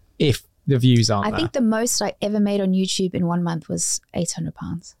YouTube. If the views aren't there. I think the most I ever made on YouTube in 1 month was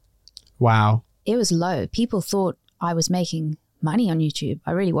 £800. Wow. It was low. People thought I was making money on YouTube.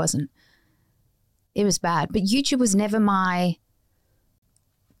 I really wasn't. It was bad. But YouTube was never my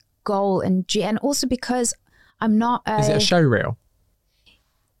goal. And also because I'm not Is it a show reel?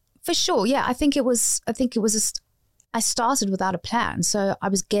 For sure, yeah. I think it was. I started without a plan, so I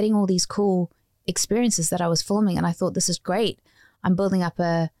was getting all these cool experiences that I was filming, and I thought, this is great. I'm building up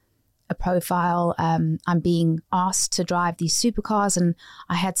a profile. I'm being asked to drive these supercars, and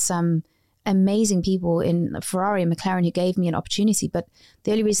I had some amazing people in Ferrari and McLaren who gave me an opportunity. But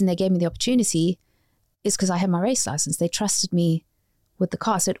the only reason they gave me the opportunity is because I had my race license. They trusted me with the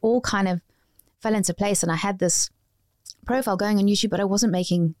car, so it all kind of fell into place, and I had this profile going on YouTube, but I wasn't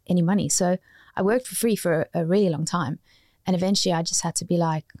making any money. So I worked for free for a really long time. And eventually I just had to be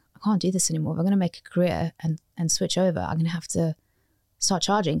like, I can't do this anymore. If I'm going to make a career and switch over, I'm going to have to start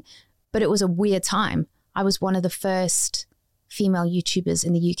charging. But it was a weird time. I was one of the first female YouTubers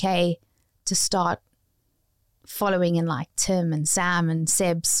in the UK to start following in like Tim and Sam and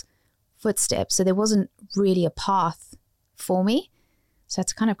Seb's footsteps. So there wasn't really a path for me. So I had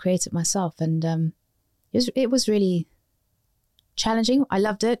to kind of create it myself. And it was really challenging. I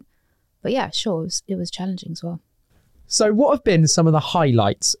loved it. But yeah, sure, it was challenging as well. So what have been some of the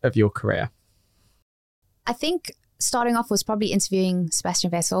highlights of your career? I think starting off was probably interviewing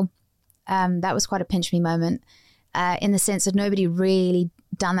Sebastian Vettel. That was quite a pinch me moment in the sense that nobody really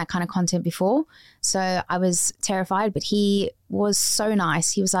done that kind of content before. So I was terrified, but he was so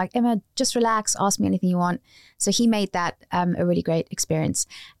nice. He was like, Emma, just relax, ask me anything you want. So he made that a really great experience.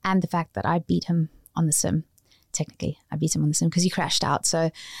 And the fact that I beat him on the sim. Technically, I beat him on the sim because he crashed out.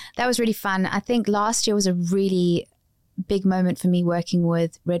 So that was really fun. I think last year was a really big moment for me working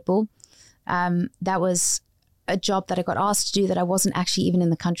with Red Bull. That was a job that I got asked to do that I wasn't actually even in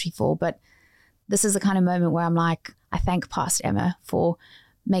the country for. But this is the kind of moment where I'm like, I thank past Emma for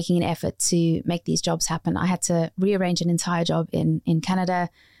making an effort to make these jobs happen. I had to rearrange an entire job in Canada.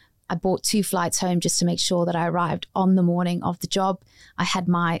 I bought 2 flights home just to make sure that I arrived on the morning of the job. I had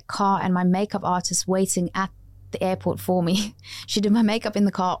my car and my makeup artist waiting at the airport for me. She did my makeup in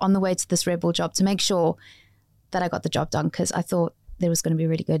the car on the way to this Red Bull job to make sure that I got the job done, because I thought there was going to be a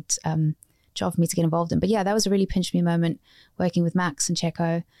really good job for me to get involved in. But yeah, that was a really pinch me moment working with Max and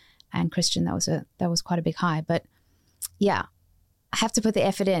Checo and Christian. That was quite a big high. But yeah, I have to put the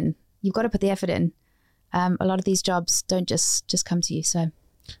effort in. You've got to put the effort in. A lot of these jobs don't just come to you. So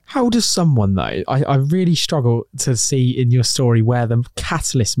How does someone though, I really struggle to see in your story where the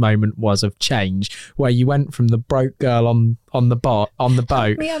catalyst moment was of change, where you went from the broke girl on the boat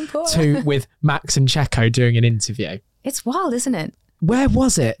to with Max and Checo doing an interview. It's wild, isn't it? Where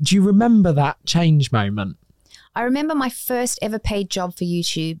was it? Do you remember that change moment? I remember my first ever paid job for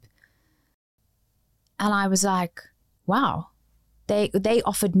YouTube. And I was like, wow, they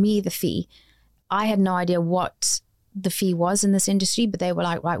offered me the fee. I had no idea what the fee was in this industry, but they were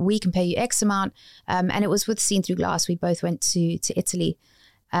like, right, we can pay you X amount. And it was with Seen Through Glass. We both went to Italy.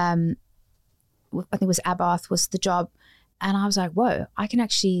 I think it was Abarth was the job. And I was like, whoa, I can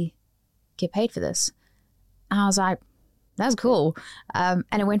actually get paid for this. And I was like, that's cool. And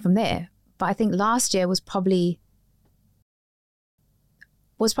it went from there. But I think last year was probably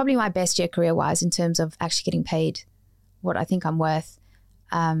my best year career-wise in terms of actually getting paid what I think I'm worth.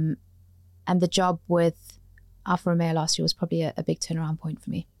 And the job with Alfa Romeo last year was probably a big turnaround point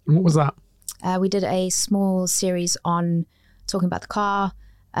for me. What was that? We did a small series on talking about the car,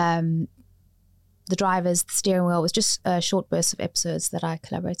 the drivers, the steering wheel. It was just a short burst of episodes that I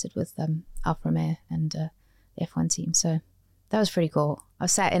collaborated with Alfa Romeo and the F1 team. So that was pretty cool. I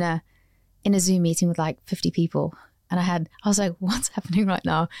sat in a Zoom meeting with like 50 people, and I was like, what's happening right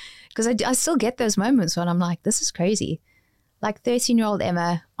now? Because I still get those moments when I'm like, this is crazy. Like 13-year-old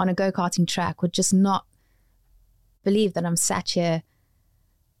Emma on a go-karting track would just not believe that I'm sat here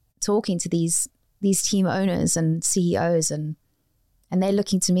talking to these team owners and CEOs, and they're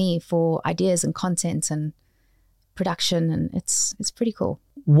looking to me for ideas and content and production, and it's pretty cool.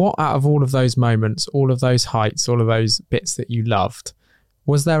 What out of all of those moments, all of those heights, all of those bits that you loved,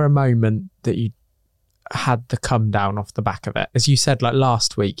 was there a moment that you had the come down off the back of it? As you said, like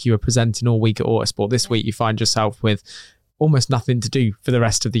last week, you were presenting all week at Autosport. This week, you find yourself with almost nothing to do for the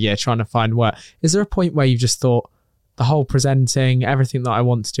rest of the year, trying to find work. Is there a point where you've just thought, the whole presenting, everything that I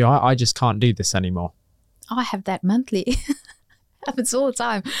want to do, I just can't do this anymore? I have that monthly. Happens all the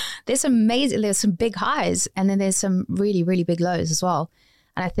time. There's some big highs, and then there's some really, really big lows as well.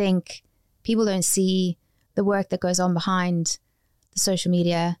 And I think people don't see the work that goes on behind the social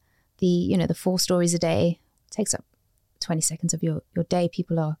media, the 4 stories a day. It takes up 20 seconds of your day.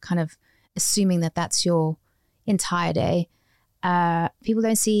 People are kind of assuming that that's your entire day. People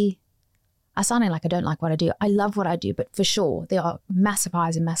don't see us sounding like I don't like what I do. I love what I do, but for sure, there are massive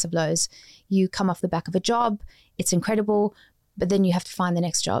highs and massive lows. You come off the back of a job, it's incredible, but then you have to find the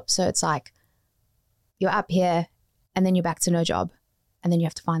next job. So it's like you're up here and then you're back to no job, and then you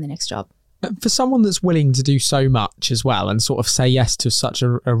have to find the next job. For someone that's willing to do so much as well and sort of say yes to such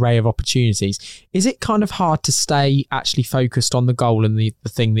an array of opportunities, is it kind of hard to stay actually focused on the goal and the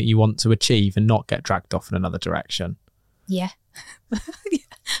thing that you want to achieve and not get dragged off in another direction? Yeah.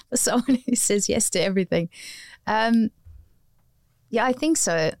 For someone who says yes to everything. Yeah, I think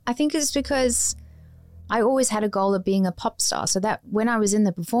so. I think it's because I always had a goal of being a pop star. So that when I was in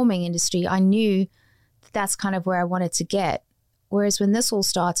the performing industry, I knew that's kind of where I wanted to get. Whereas when this all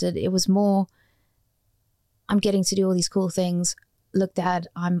started, it was more, I'm getting to do all these cool things. Look, Dad,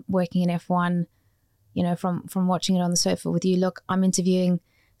 I'm working in F1, from watching it on the sofa with you. Look, I'm interviewing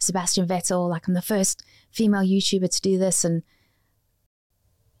Sebastian Vettel. Like, I'm the first female YouTuber to do this. And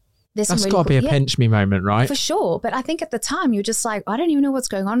that's got to be a pinch me moment, right? For sure. But I think at the time, you're just like, I don't even know what's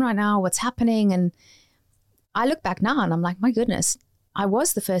going on right now, what's happening. And I look back now and I'm like, my goodness, I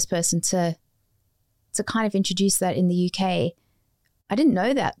was the first person to kind of introduce that in the UK. I didn't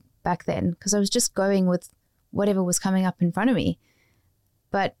know that back then because I was just going with whatever was coming up in front of me.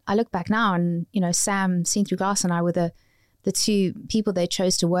 But I look back now and, Sam, Seen Through Glass, and I were the 2 people they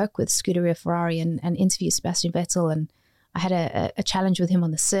chose to work with, Scuderia Ferrari and interview Sebastian Vettel. And I had a challenge with him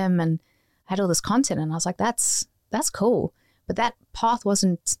on the sim and I had all this content. And I was like, that's cool. But that path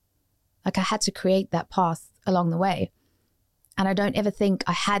wasn't, like, I had to create that path along the way. And I don't ever think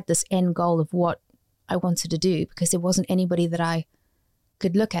I had this end goal of what I wanted to do because there wasn't anybody that I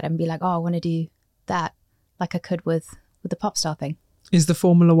could look at and be like, oh, I want to do that like I could with the pop star thing. Is the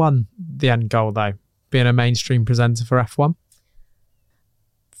Formula One the end goal though? Being a mainstream presenter for F1?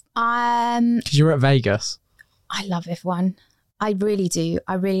 Because you were at Vegas. I love F1. I really do.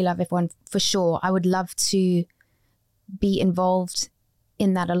 I really love F1 for sure. I would love to be involved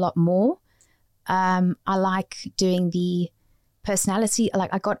in that a lot more. I like doing the personality.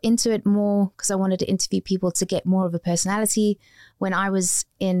 Like, I got into it more because I wanted to interview people to get more of a personality. When I was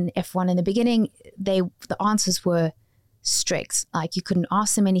in F1 in the beginning, the answers were strict. Like, you couldn't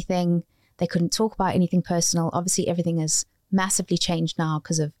ask them anything. They couldn't talk about anything personal. Obviously, everything has massively changed now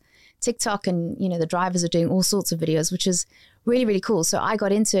because of TikTok, and the drivers are doing all sorts of videos, which is really, really cool. So I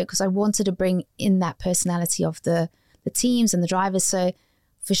got into it because I wanted to bring in that personality of the teams and the drivers. So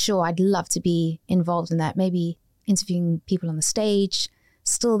for sure, I'd love to be involved in that. Maybe interviewing people on the stage,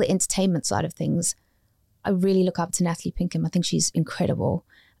 still the entertainment side of things. I really look up to Natalie Pinkham. I think she's incredible.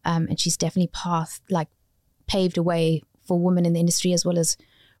 And she's definitely paved a way for women in the industry, as well as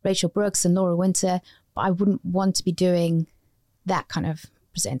Rachel Brooks and Laura Winter. But I wouldn't want to be doing that kind of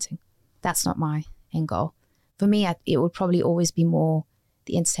presenting. That's not my end goal. For me, it would probably always be more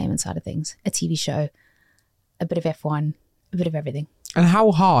the entertainment side of things, a TV show, a bit of F1, a bit of everything. And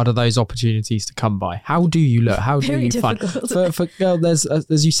how hard are those opportunities to come by? How do you look? How do you find? For girl, there's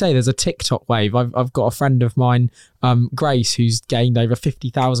as you say, there's a TikTok wave. I've got a friend of mine, Grace, who's gained over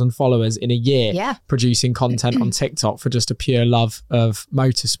 50,000 followers in a year, producing content on TikTok for just a pure love of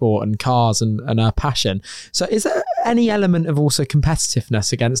motorsport and cars and her passion. So, is there any element of also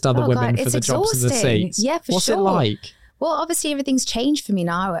competitiveness against other women for the jobs and the seats? Yeah, for What's sure. it like? Well, obviously everything's changed for me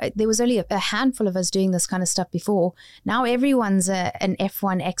now. There was only a handful of us doing this kind of stuff before. Now everyone's an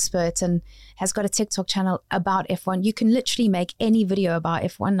F1 expert and has got a TikTok channel about F1. You can literally make any video about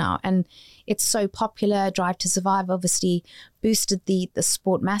F1 now. And it's so popular. Drive to Survive obviously boosted the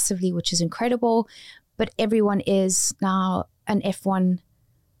sport massively, which is incredible. But everyone is now an F1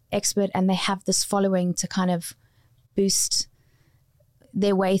 expert, and they have this following to kind of boost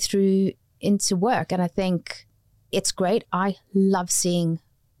their way through into work. And I think it's great. I love seeing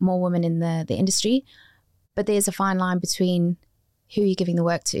more women in the industry, but there's a fine line between who you're giving the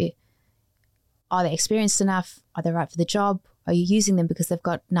work to. Are they experienced enough? Are they right for the job? Are you using them because they've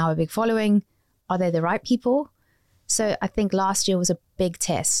got now a big following? Are they the right people? So I think last year was a big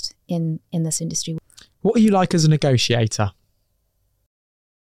test in this industry. What are you like as a negotiator?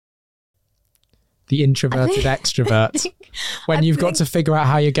 The introverted extrovert. When you've got to figure out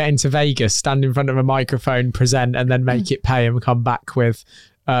how you're getting to Vegas, stand in front of a microphone, present, and then make it pay and come back with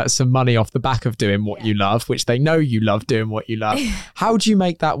some money off the back of doing what you love, which they know you love doing what you love. How do you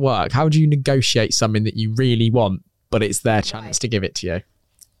make that work? How do you negotiate something that you really want, but it's their chance to give it to you?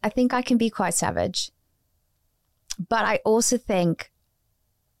 I think I can be quite savage, but I also think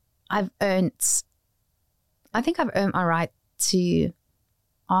I've earned my right to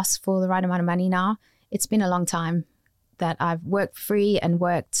ask for the right amount of money now. It's been a long time that I've worked free and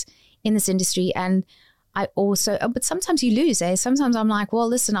worked in this industry, and I also, but sometimes you lose, Sometimes I'm like, well,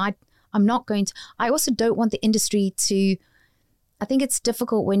 listen, I'm not going to, I also don't want the industry to, I think it's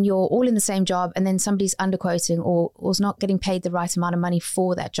difficult when you're all in the same job and then somebody's underquoting or is not getting paid the right amount of money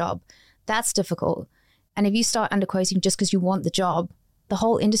for that job. That's difficult. And if you start underquoting just because you want the job, the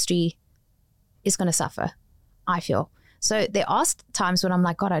whole industry is going to suffer, I feel. So there are times when I'm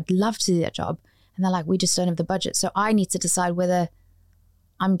like, God, I'd love to do that job. And they're like, we just don't have the budget. So I need to decide whether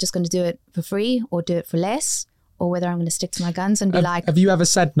I'm just going to do it for free or do it for less, or whether I'm going to stick to my guns and be like... Have you ever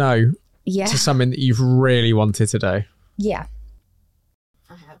said no to something that you've really wanted to do? Yeah,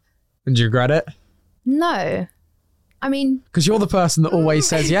 I have. And do you regret it? No. I mean... Because you're the person that always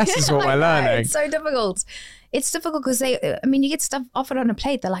says yes is what we're learning. It's so difficult. It's difficult because you get stuff offered on a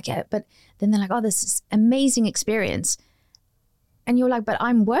plate. They're like, yeah, but then they're like, oh, this is amazing experience. And you're like, but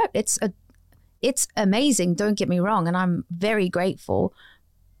it's amazing, don't get me wrong, and I'm very grateful,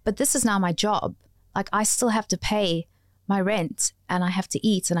 but this is now my job. Like, I still have to pay my rent, and I have to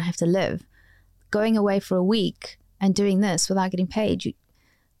eat, and I have to live. Going away for a week and doing this without getting paid, you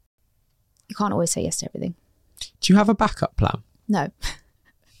can't always say yes to everything. Do you have a backup plan? No.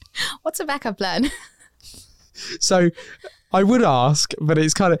 What's a backup plan? So I would ask, but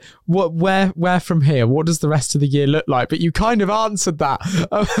it's kind of where from here? What does the rest of the year look like? But you kind of answered that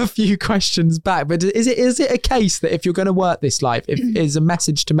a few questions back. But is it a case that if you're going to work this life, if is a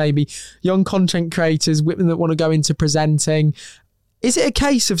message to maybe young content creators, women that want to go into presenting, is it a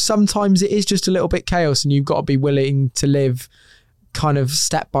case of sometimes it is just a little bit chaos and you've got to be willing to live kind of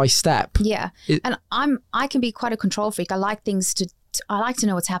step by step? Yeah, and I can be quite a control freak. I like things I like to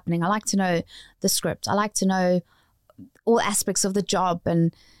know what's happening. I like to know the script. I like to know all aspects of the job,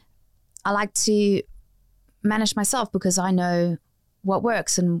 and I like to manage myself because I know what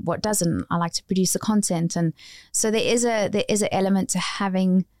works and what doesn't. I like to produce the content, and so there is an element to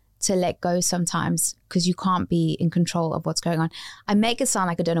having to let go sometimes because you can't be in control of what's going on. I make it sound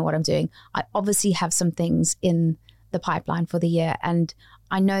like I don't know what I'm doing. I obviously have some things in the pipeline for the year, and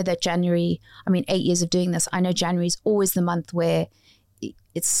I know that January, 8 years of doing this, I know January is always the month where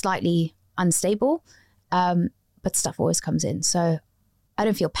it's slightly unstable, but stuff always comes in. So I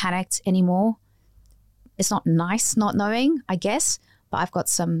don't feel panicked anymore. It's not nice not knowing, I guess, but I've got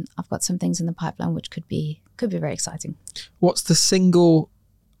some things in the pipeline which could be very exciting. What's the single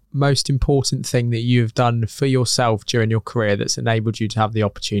most important thing that you've done for yourself during your career that's enabled you to have the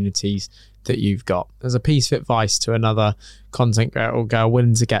opportunities that you've got? As a piece of advice to another content creator or girl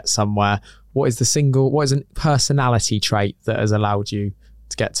willing to get somewhere, what is a personality trait that has allowed you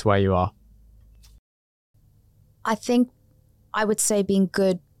to get to where you are? I think I would say being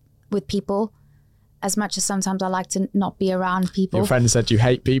good with people, as much as sometimes I like to not be around people. Your friend said you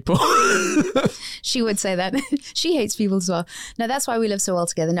hate people. She would say that. She hates people as well. No, that's why we live so well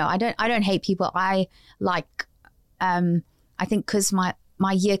together. No, I don't hate people. I think because my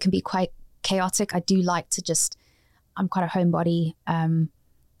year can be quite chaotic, I do like to I'm quite a homebody. I'm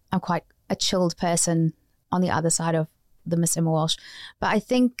quite a chilled person on the other side of the Miss Emma Walsh. But I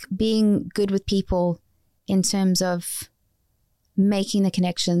think being good with people in terms of making the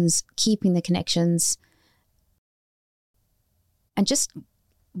connections, keeping the connections, and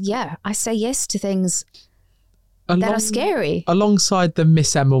I say yes to things that are scary. Alongside the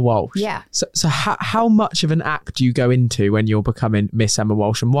Miss Emma Walsh. Yeah. So how much of an act do you go into when you're becoming Miss Emma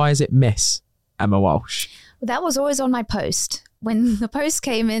Walsh, and why is it Miss Emma Walsh? Well, that was always on my post. When the post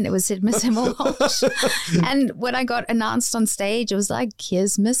came in, it was Miss Emma Walsh. And when I got announced on stage, it was like,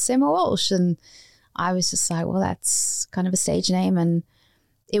 here's Miss Emma Walsh. And I was just like, well, that's kind of a stage name. And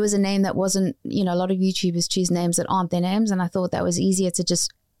it was a name that wasn't, a lot of YouTubers choose names that aren't their names. And I thought that was easier to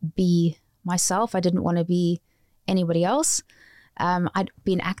just be myself. I didn't want to be anybody else. I'd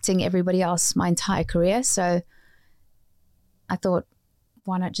been acting everybody else my entire career. So I thought,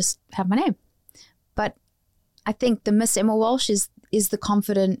 why not just have my name? But I think the Miss Emma Walsh is the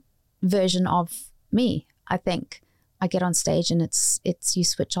confident version of me. I think I get on stage and it's you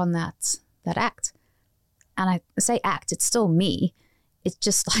switch on that act. And I say act, it's still me. It's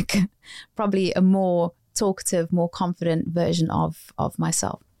just like probably a more talkative, more confident version of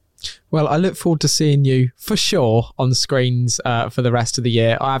myself. Well, I look forward to seeing you for sure on screens for the rest of the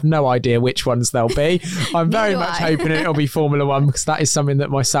year. I have no idea which ones they'll be. I'm very much hoping it'll be Formula One, because that is something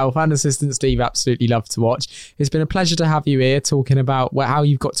that myself and assistant Steve absolutely love to watch. It's been a pleasure to have you here talking about how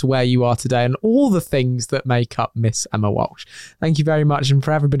you've got to where you are today and all the things that make up Miss Emma Walsh. Thank you very much. And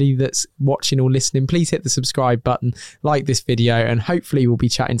for everybody that's watching or listening, please hit the subscribe button, like this video, and hopefully we'll be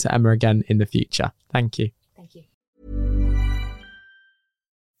chatting to Emma again in the future. Thank you. Thank you.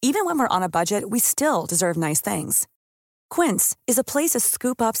 Even when we're on a budget, we still deserve nice things. Quince is a place to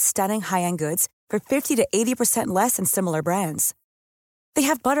scoop up stunning high-end goods for 50 to 80% less than similar brands. They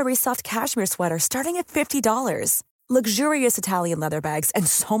have buttery soft cashmere sweaters starting at $50, luxurious Italian leather bags, and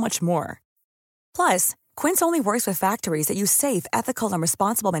so much more. Plus, Quince only works with factories that use safe, ethical, and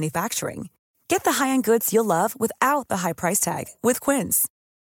responsible manufacturing. Get the high-end goods you'll love without the high price tag with Quince.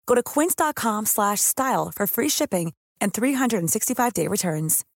 Go to quince.com/style for free shipping and 365-day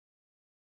returns.